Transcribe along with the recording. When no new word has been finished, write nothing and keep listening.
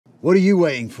What are you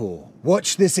waiting for?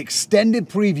 Watch this extended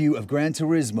preview of Gran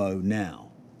Turismo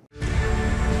now.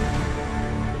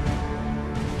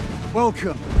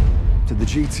 Welcome to the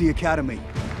GT Academy.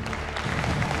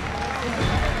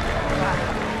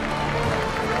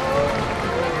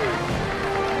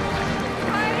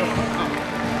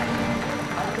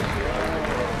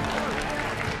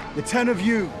 The 10 of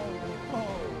you,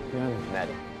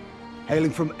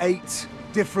 hailing from 8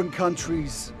 different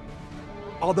countries,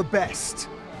 are the best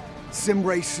sim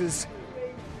racers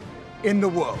in the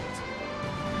world.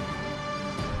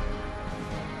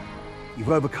 You've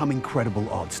overcome incredible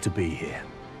odds to be here.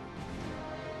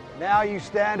 Now you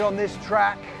stand on this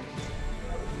track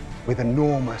with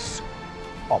enormous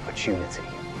opportunity.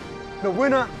 The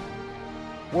winner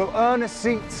will earn a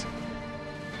seat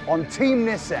on Team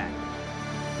Nissan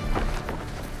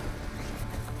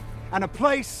and a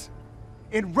place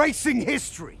in racing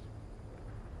history.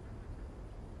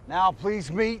 Now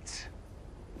please meet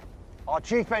our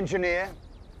chief engineer,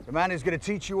 the man who's going to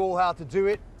teach you all how to do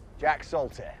it, Jack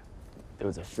Saltaire. It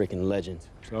was a freaking legend.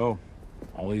 So,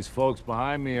 all these folks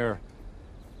behind me are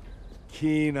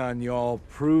keen on y'all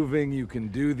proving you can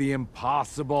do the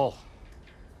impossible.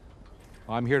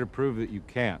 I'm here to prove that you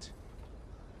can't.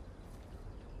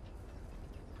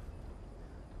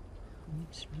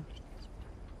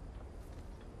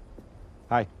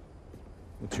 Hi.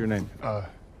 What's your name?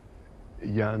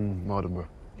 Jan Mardenburg.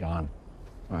 Jan.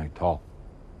 All right, tall.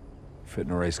 Fit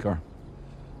in a race car?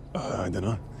 I don't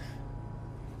know.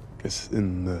 Guess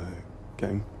in the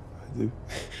game, I do.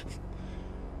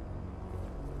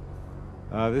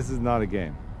 This is not a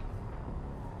game.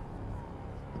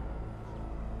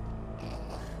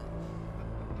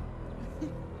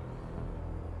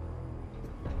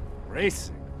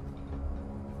 Racing.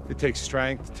 It takes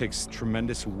strength, it takes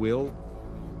tremendous will,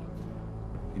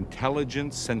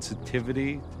 intelligence,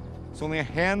 sensitivity. There's only a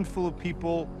handful of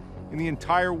people in the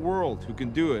entire world who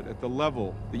can do it at the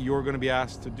level that you're going to be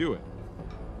asked to do it.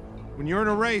 When you're in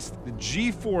a race, the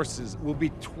G-forces will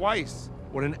be twice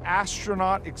what an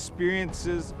astronaut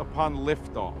experiences upon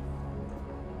liftoff.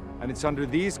 And it's under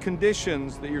these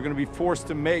conditions that you're going to be forced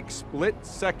to make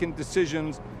split-second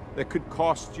decisions that could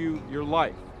cost you your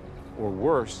life. Or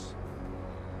worse,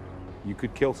 you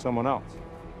could kill someone else.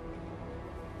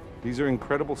 These are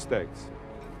incredible stakes.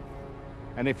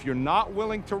 And if you're not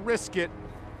willing to risk it,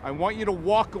 I want you to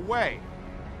walk away.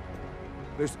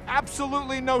 There's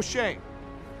absolutely no shame.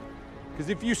 Because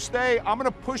if you stay, I'm gonna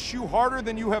push you harder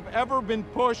than you have ever been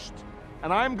pushed,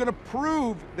 and I'm gonna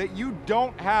prove that you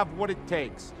don't have what it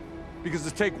takes. Because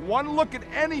to take one look at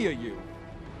any of you,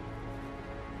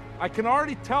 I can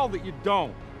already tell that you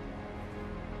don't.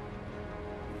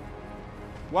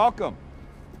 Welcome.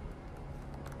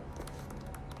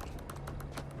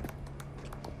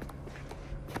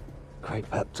 Great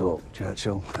pep talk,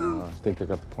 Churchill. I think I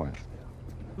got the point.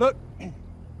 Look,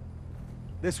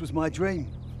 this was my dream.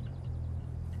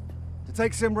 To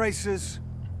take sim racers,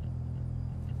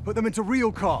 put them into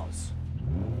real cars,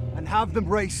 and have them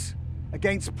race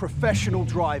against professional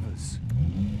drivers.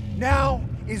 Now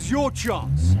is your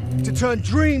chance to turn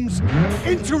dreams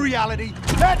into reality.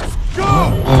 Let's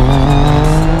go!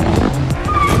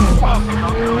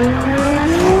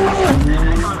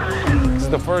 It's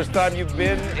the first time you've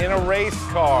been in a race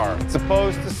car, as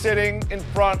opposed to sitting in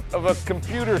front of a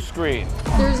computer screen.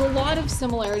 There's a lot of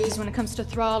similarities when it comes to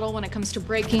throttle, when it comes to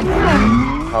braking.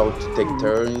 How to take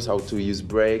turns, how to use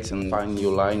brakes and find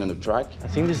your line on the track. I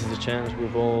think this is the chance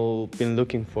we've all been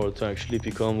looking for to actually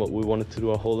become what we wanted to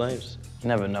do our whole lives. You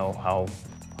never know how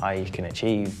high you can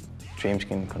achieve, dreams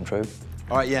can come true.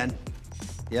 All right, Jan.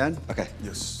 Jan? Okay.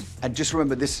 Yes. And just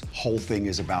remember, this whole thing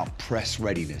is about press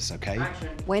readiness, okay?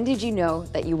 When did you know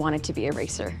that you wanted to be a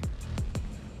racer?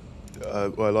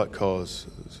 Well, I like cars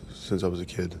since I was a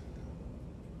kid.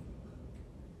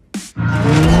 Go,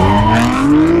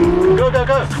 go,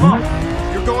 go, come on!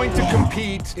 You're going to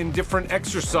compete in different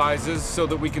exercises so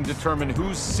that we can determine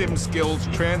whose sim skills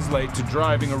translate to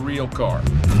driving a real car.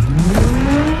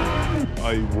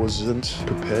 I wasn't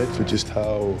prepared for just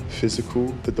how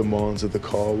physical the demands of the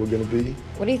car were going to be.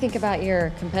 What do you think about your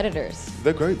competitors?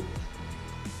 They're great.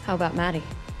 How about Maddie?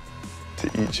 To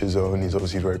each his own. He's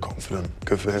obviously very confident.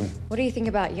 Good for him. What do you think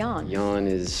about Jan? Jan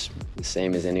is the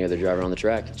same as any other driver on the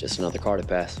track, just another car to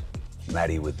pass.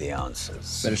 Maddie with the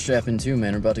answers. Better strap in too,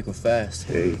 man. We're about to go fast.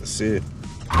 Hey, let's see it.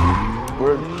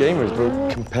 We're gamers. We're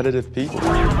competitive people.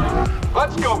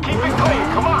 Let's go, keep it clean,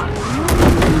 come on!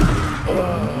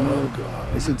 Oh,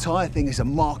 God. This entire thing is a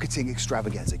marketing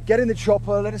extravaganza. Get in the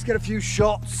chopper, let us get a few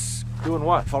shots. Doing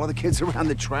what? Follow the kids around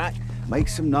the track, make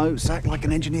some notes, act like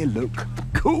an engineer, look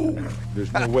cool.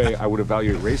 There's no way I would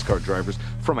evaluate race car drivers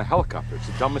from a helicopter. It's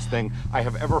the dumbest thing I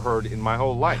have ever heard in my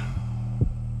whole life.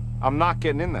 I'm not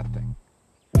getting in that thing.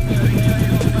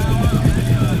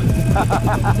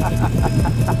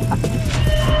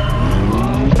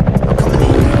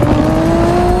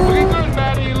 Looking good,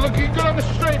 Maddie. Looking good on the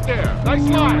straight there. Nice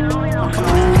line.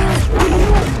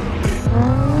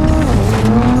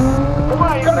 Come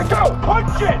on, you gotta go.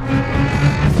 Punch it.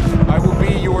 I will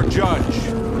be your judge.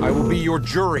 I will be your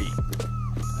jury.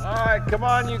 All right, come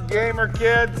on, you gamer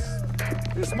kids.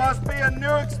 This must be a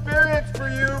new experience for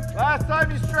you. Last time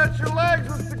you stretched your legs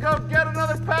was to go get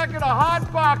another packet of Hot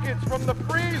Pockets from the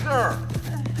freezer.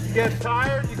 You get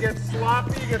tired, you get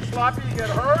sloppy, you get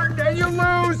hurt, and you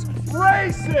lose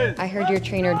races! I heard your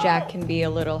trainer Jack can be a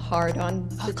little hard on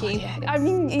the team. Yeah. I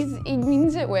mean, he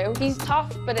means it well. He's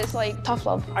tough, but it's like tough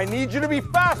love. I need you to be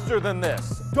faster than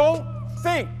this. Don't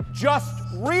think, just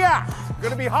react. You're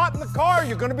gonna be hot in the car,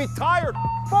 you're gonna be tired.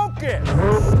 Focus!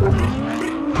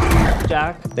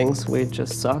 Jack thinks we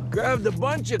just suck. Grabbed a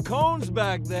bunch of cones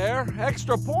back there,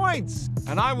 extra points.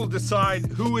 And I will decide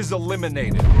who is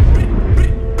eliminated.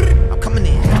 I'm coming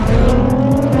in.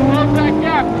 Close that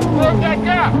gap! Close that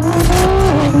gap!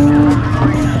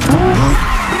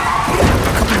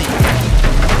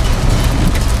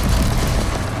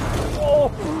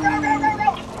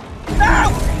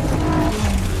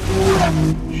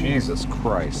 Jesus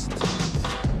Christ.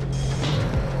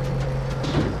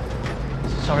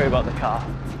 Sorry about the car.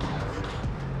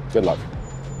 Good luck.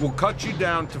 We'll cut you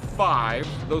down to 5.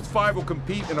 Those 5 will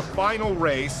compete in a final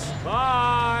race.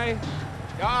 Bye!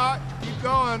 Keep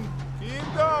going.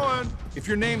 Keep going. If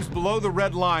your name's below the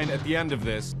red line at the end of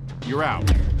this, you're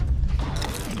out.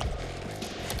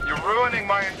 You're ruining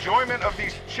my enjoyment of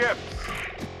these chips.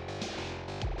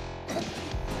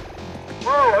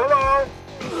 Whoa, hello!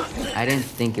 I didn't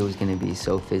think it was gonna be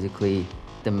so physically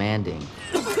demanding.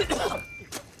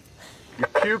 You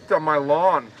puked on my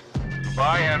lawn.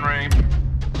 Bye, Henry.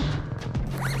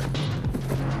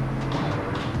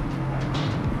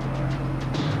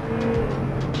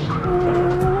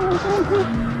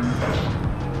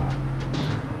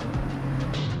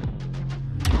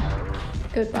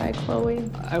 Goodbye, Chloe.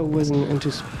 I wasn't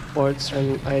into sports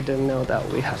and I didn't know that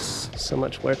we have so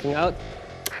much working out.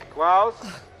 Klaus?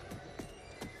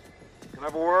 Can I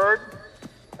have a word?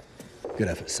 Good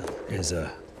effort, son. Here's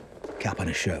a cap and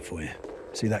a shirt for you.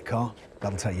 See that car?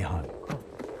 That'll take you home.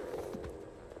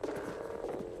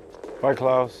 Bye,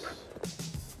 Klaus.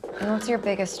 What's your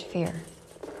biggest fear?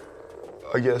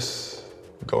 I guess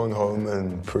going home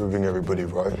and proving everybody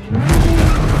right.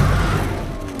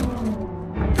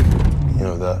 You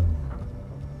know, that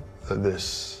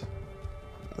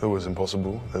it was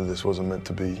impossible, that this wasn't meant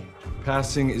to be.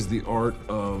 Passing is the art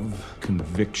of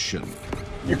conviction.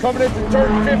 You're coming into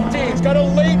turn 15. It's got a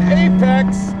late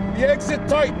apex. The exit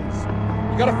tightens.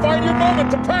 You gotta find your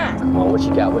moment to pass. Come on, what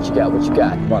you got, what you got, what you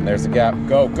got? Come on, there's the gap.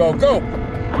 Go, go, go.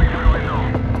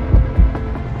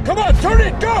 Come on, turn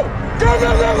it, go! Go,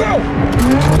 go, go, go!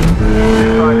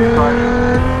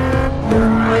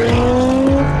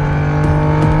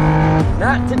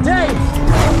 Not today!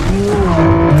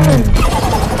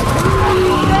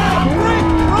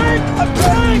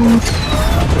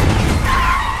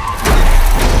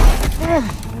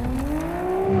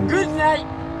 Good night!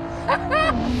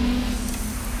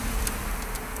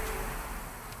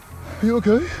 Are you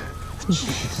okay?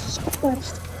 Jesus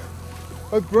Christ.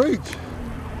 I braked.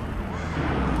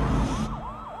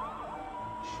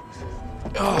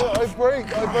 I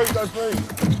braked.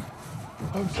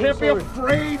 I'm so Can't be sorry.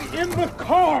 afraid in the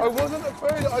car! I wasn't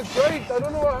afraid. I braked. I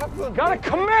don't know what happened. Gotta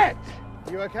commit!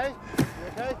 You okay? You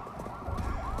okay?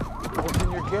 What's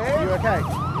in your game? You okay?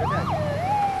 You okay?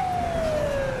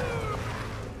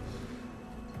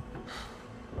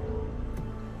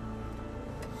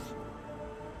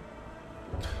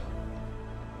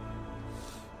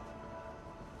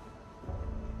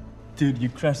 Dude, you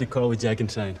crashed the car with Jack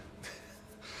inside.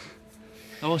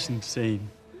 That was insane.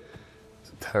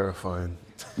 It's terrifying.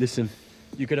 Listen,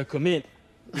 you gotta commit.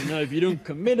 You know, if you don't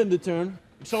commit in the turn,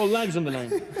 it's all lives on the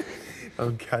line.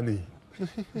 Uncanny.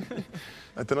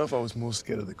 I don't know if I was more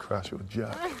scared of the crash or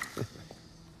Jack.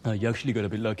 No, you actually got a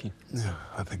bit lucky. Yeah,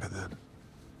 I think I did.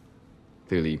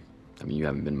 Clearly, I mean, you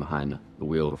haven't been behind the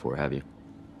wheel before, have you?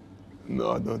 No,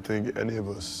 I don't think any of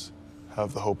us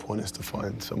have. The whole point is to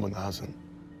find someone that hasn't.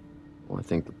 Well, I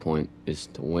think the point is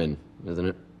to win, isn't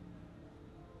it?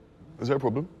 Is there a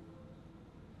problem?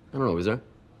 I don't know, is there?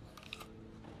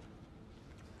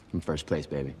 In first place,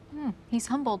 baby. He's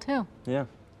humble, too. Yeah.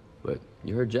 But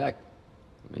you heard Jack.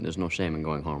 I mean, there's no shame in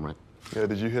going home, right? Yeah,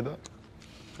 did you hear that?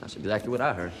 That's exactly what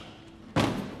I heard.